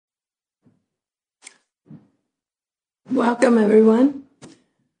Welcome, everyone.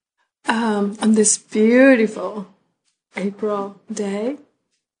 On this beautiful April day,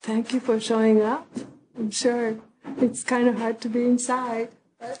 thank you for showing up. I'm sure it's kind of hard to be inside,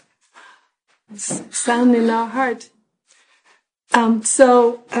 but it's sun in our heart.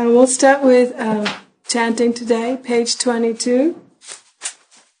 So we'll start with chanting today, page 22,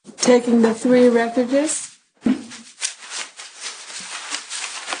 taking the 3 refuges.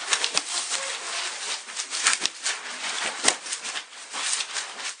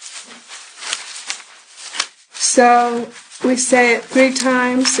 So we say it 3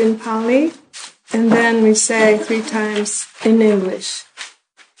 times in Pali, and then we say 3 times in English.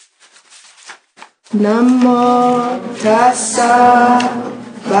 Namo tassa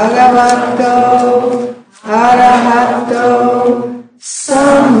bhagavato arahato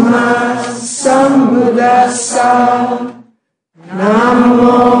samma sambuddhassa.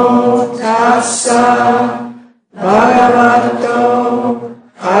 Namo tassa bhagavato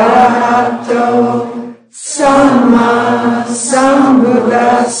arahato Samma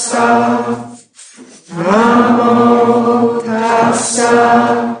Sambuddhassa. Namo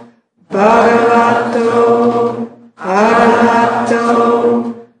tassa bhagavato arahato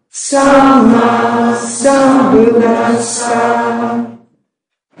Samma Sambuddhassa.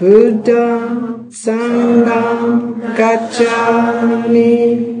 Buddham Sangham Gacchami.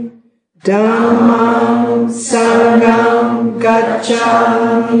 Dhammam Sangham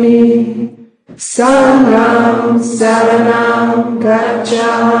Gacchami. Sangham Saranam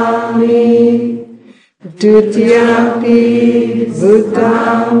Gacchami. Dutiyampi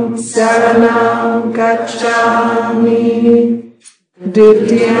Buddham Saranam Gacchami.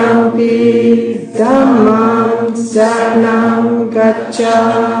 Dutiyampi Dhammam Saranam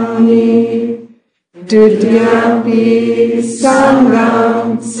Gacchami. Dutiyampi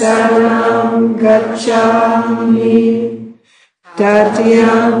Sangham Saranam Gacchami.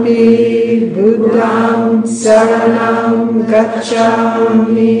 Tatiyampi Buddham Saranam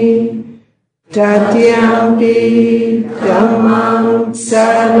Gacchami. Tatiyampi Dhammam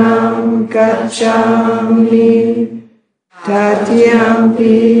Saranam Gacchami.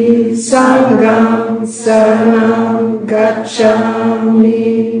 Tatiyampi Sangham Saranam Gacchami.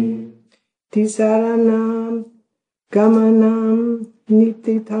 Tisaranam Gamanam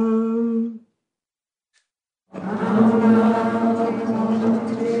Nititam.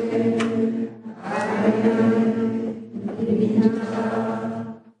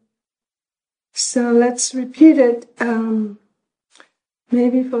 So let's repeat it,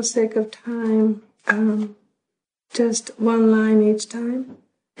 maybe for sake of time, just 1 line each time.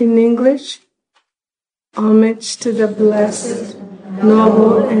 In English, homage to the blessed,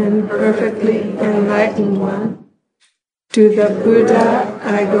 noble, and perfectly enlightened one. To the Buddha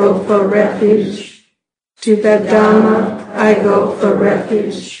I go for refuge. To the Dharma I go for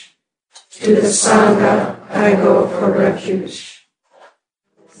refuge. To the Sangha I go for refuge.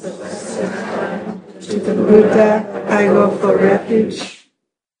 To the Buddha I go for refuge.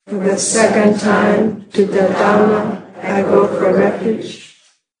 For the 2nd time, to the Dharma I go for refuge.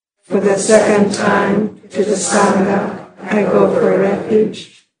 For the 2nd time, to the Sangha I go for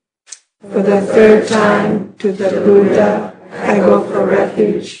refuge. For the 3rd time, to the Buddha I go for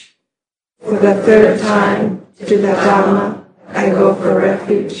refuge. For the 3rd time, to the Dharma I go for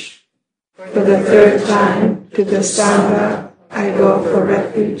refuge. For the 3rd time, to the Sangha I go for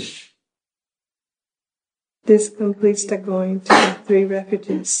refuge. This completes the going to the 3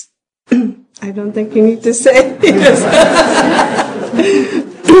 refuges. I don't think you need to say this.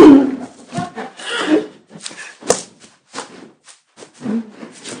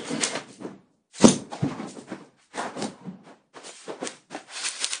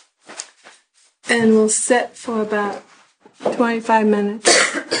 And we'll sit for about 25 minutes.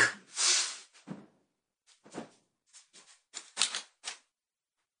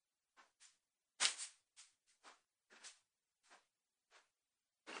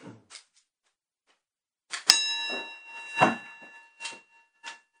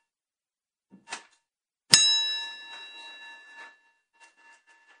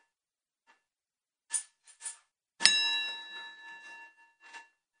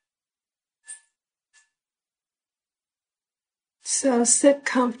 So sit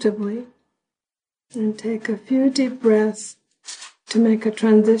comfortably and take a few deep breaths to make a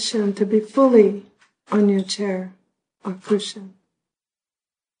transition to be fully on your chair or cushion.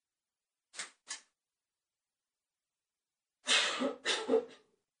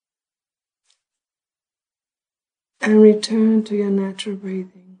 And return to your natural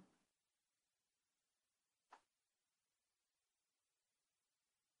breathing.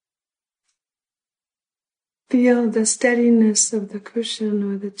 Feel the steadiness of the cushion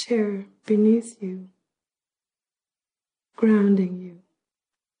or the chair beneath you, grounding you.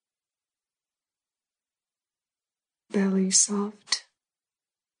 Belly soft,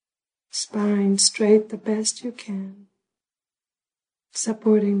 spine straight the best you can,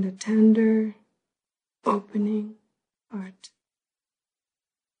 supporting the tender, opening heart.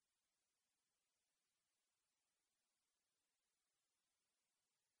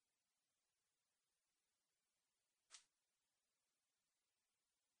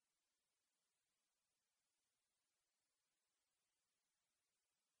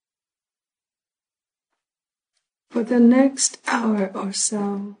 For the next hour or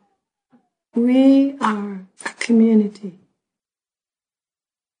so, we are a community.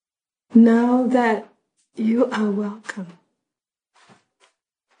 Know that you are welcome.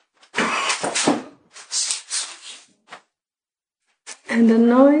 And the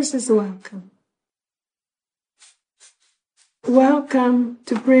noise is welcome. Welcome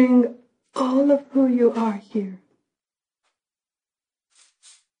to bring all of who you are here.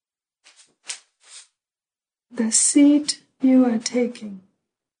 The seat you are taking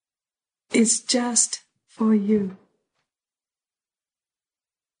is just for you.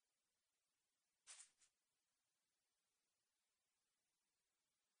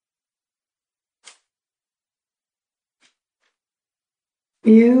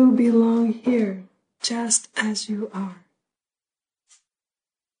 You belong here just as you are.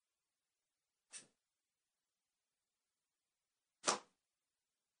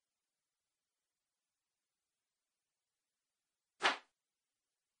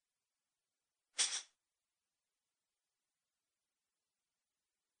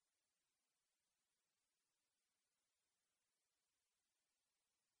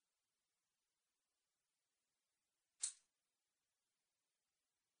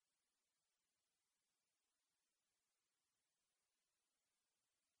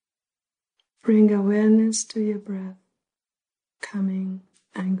 Bring awareness to your breath, coming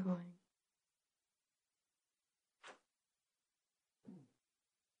and going.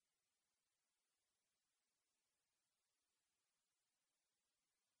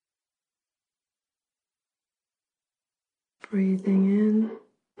 Breathing in,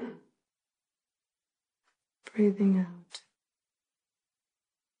 breathing out.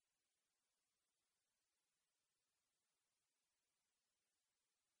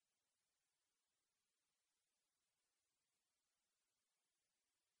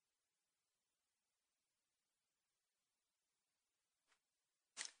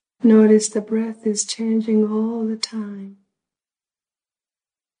 Notice the breath is changing all the time.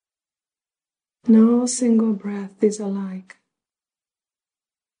 No single breath is alike.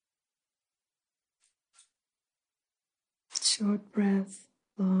 Short breath,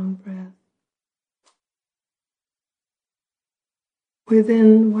 long breath.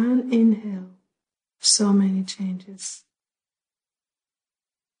 Within one inhale, so many changes.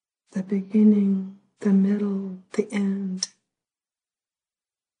 The beginning, the middle, the end,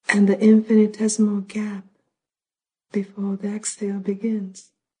 and the infinitesimal gap before the exhale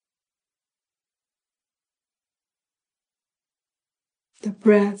begins. The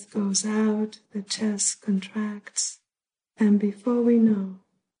breath goes out, the chest contracts, and before we know,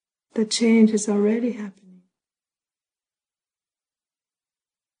 the change is already happening.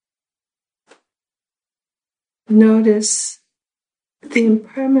 Notice the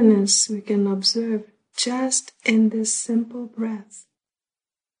impermanence we can observe just in this simple breath.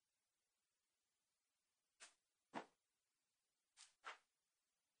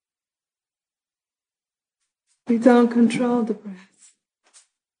 We don't control the breath.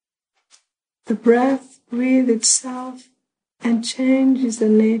 The breath breathes itself and changes the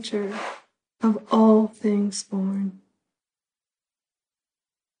nature of all things born.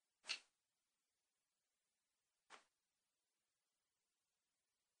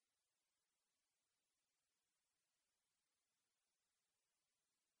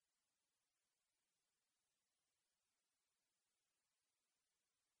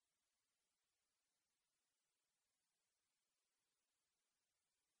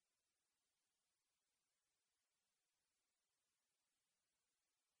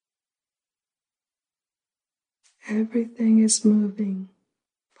 Everything is moving,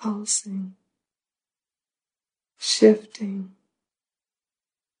 pulsing, shifting,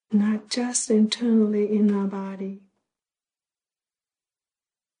 not just internally in our body,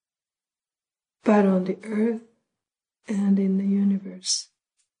 but on the earth and in the universe.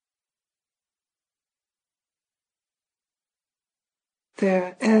 There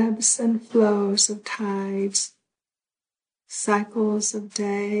are ebbs and flows of tides, cycles of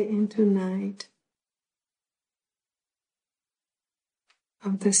day into night,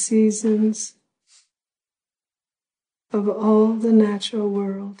 of the seasons, of all the natural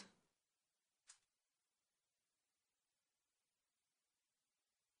world.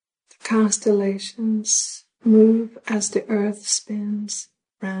 The constellations move as the earth spins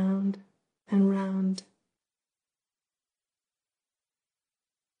round and round.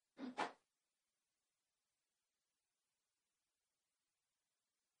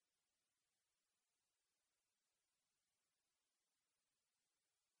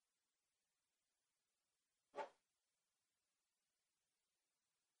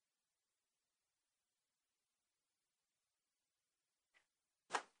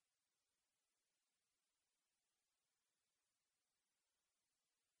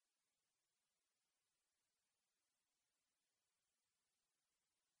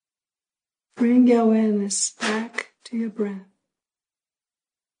 Bring your awareness back to your breath.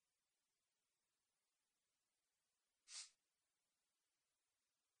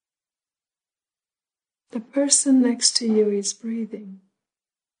 The person next to you is breathing.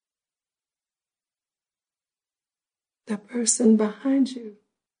 The person behind you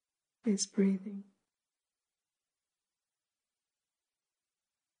is breathing.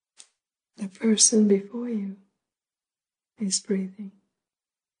 The person before you is breathing.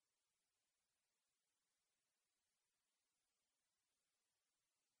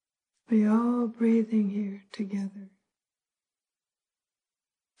 We are all breathing here together.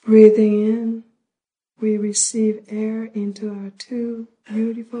 Breathing in, we receive air into our two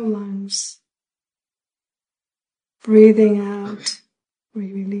beautiful lungs. Breathing out,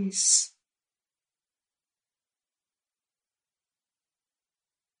 we release.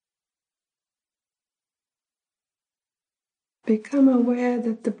 Become aware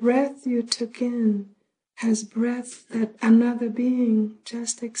that the breath you took in has breath that another being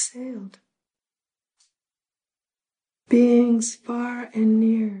just exhaled. Beings far and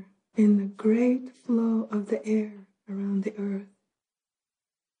near in the great flow of the air around the earth.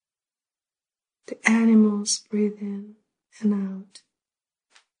 The animals breathe in and out.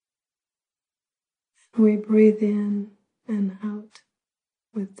 We breathe in and out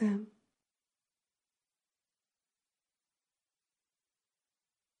with them.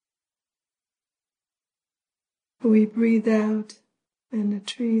 We breathe out, and the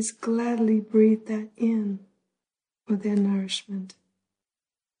trees gladly breathe that in for their nourishment.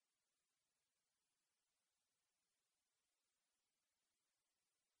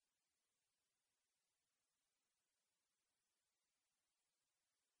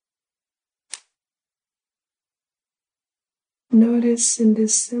 Notice in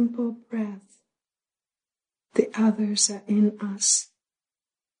this simple breath, the others are in us,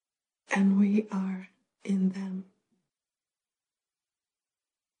 and we are in them.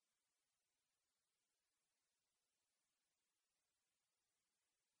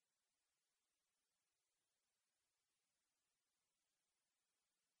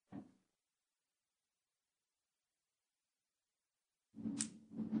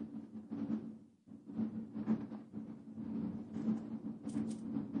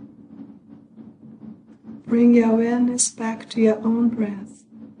 Bring your awareness back to your own breath.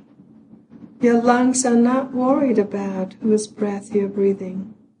 Your lungs are not worried about whose breath you're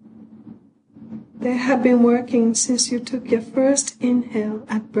breathing. They have been working since you took your first inhale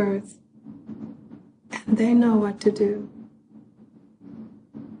at birth, and they know what to do.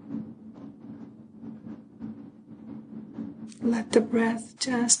 Let the breath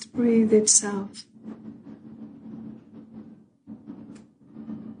just breathe itself.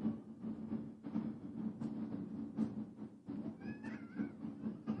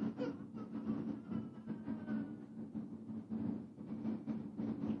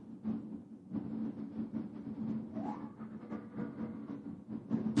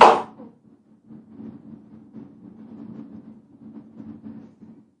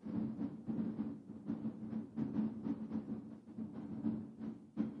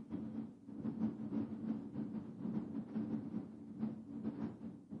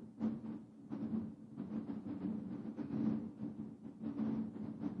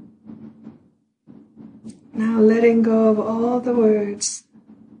 Now letting go of all the words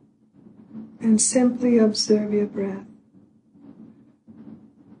and simply observe your breath.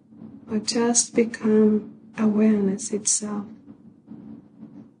 Or just become awareness itself.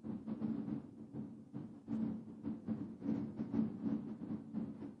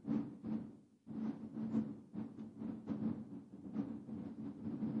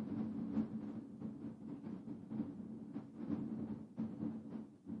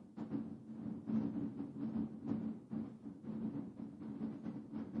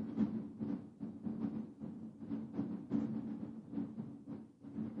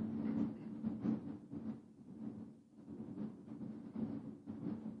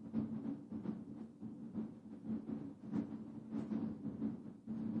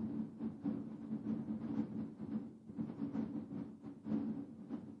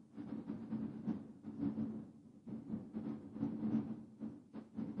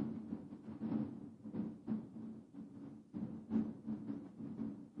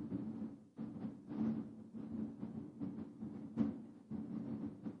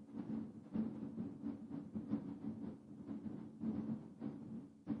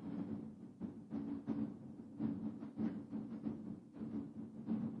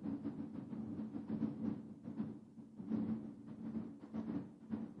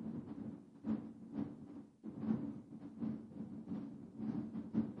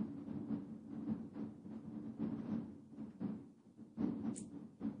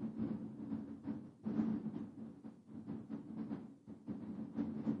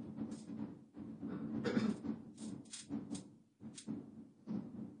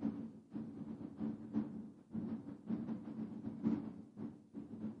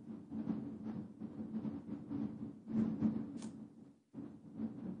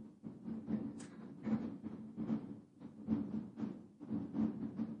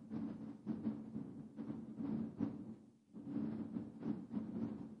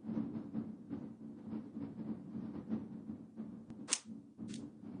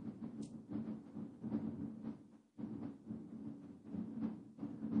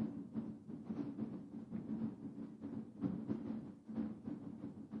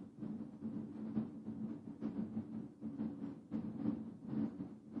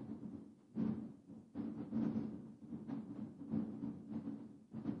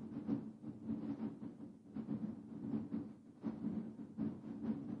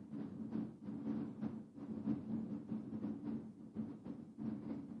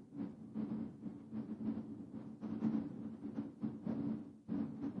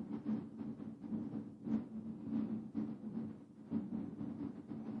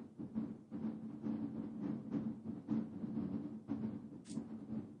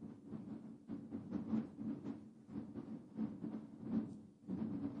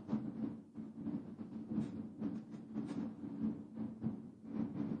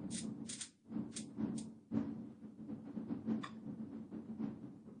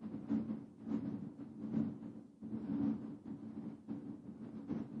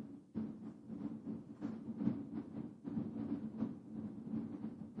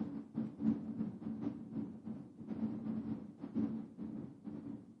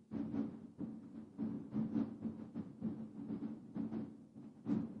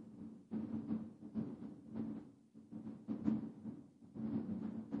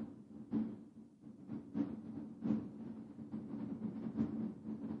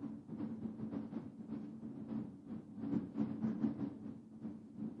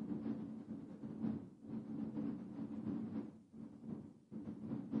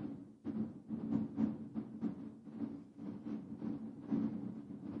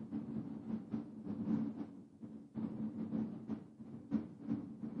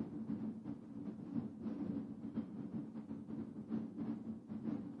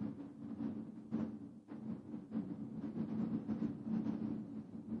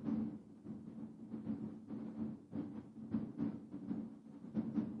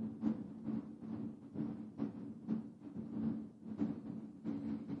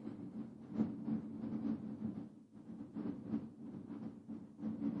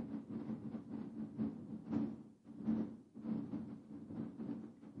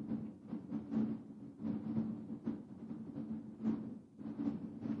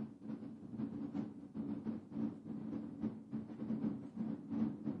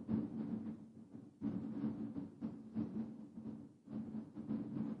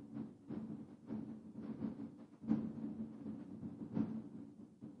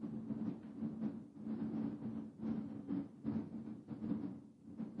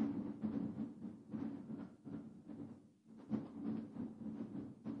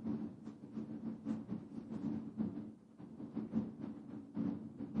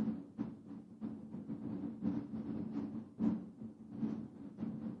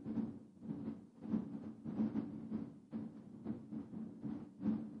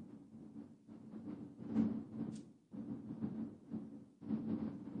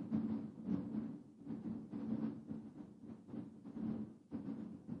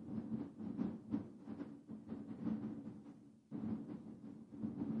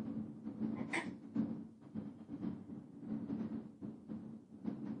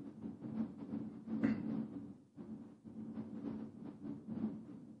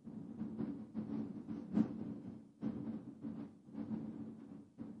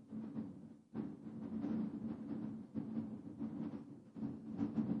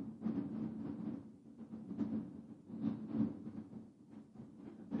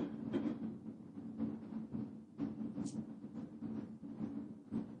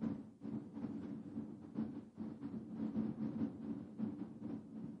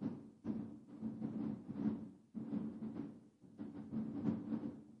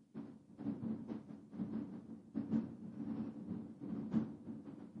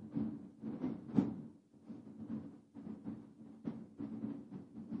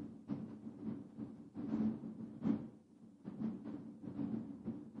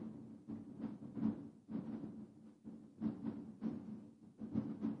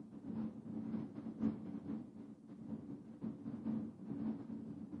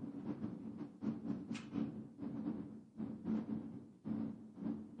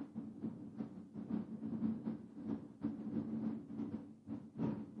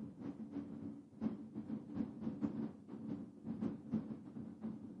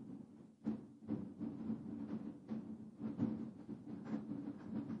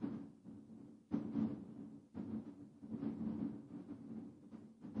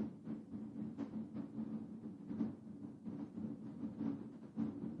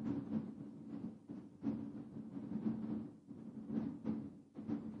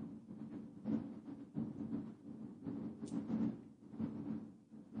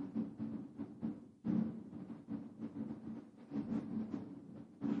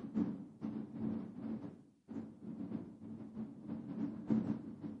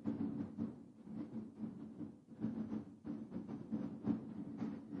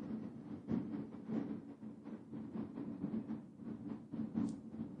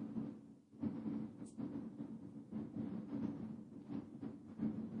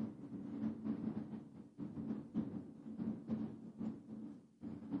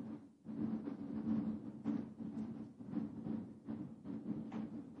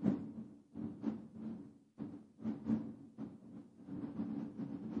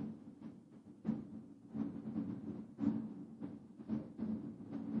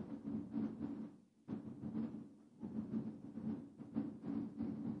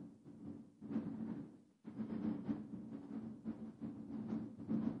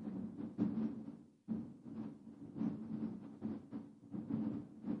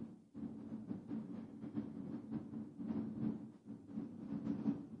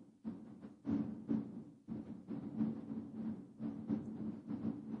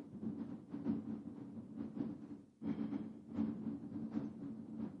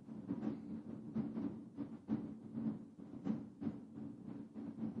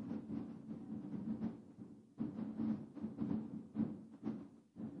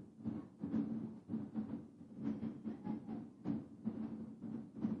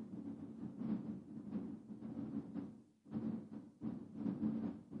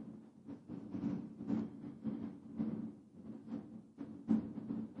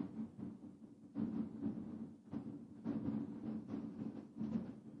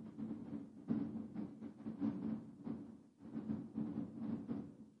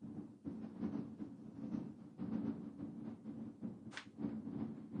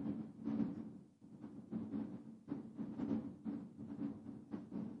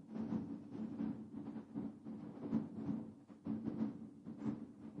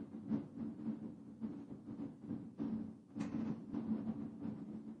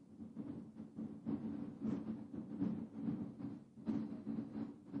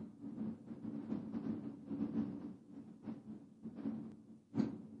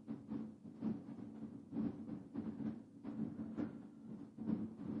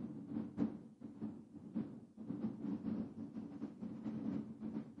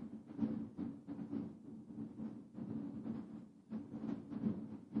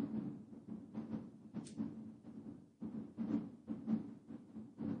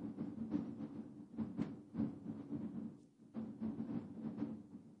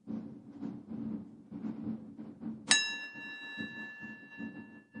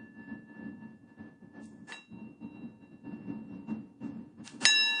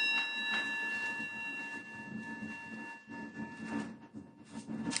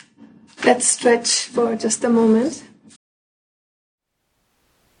 Let's stretch for just a moment.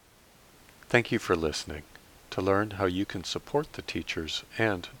 Thank you for listening. To learn how you can support the teachers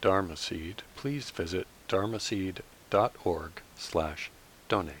and Dharma Seed, please visit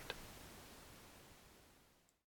dharmaseed.org/donate.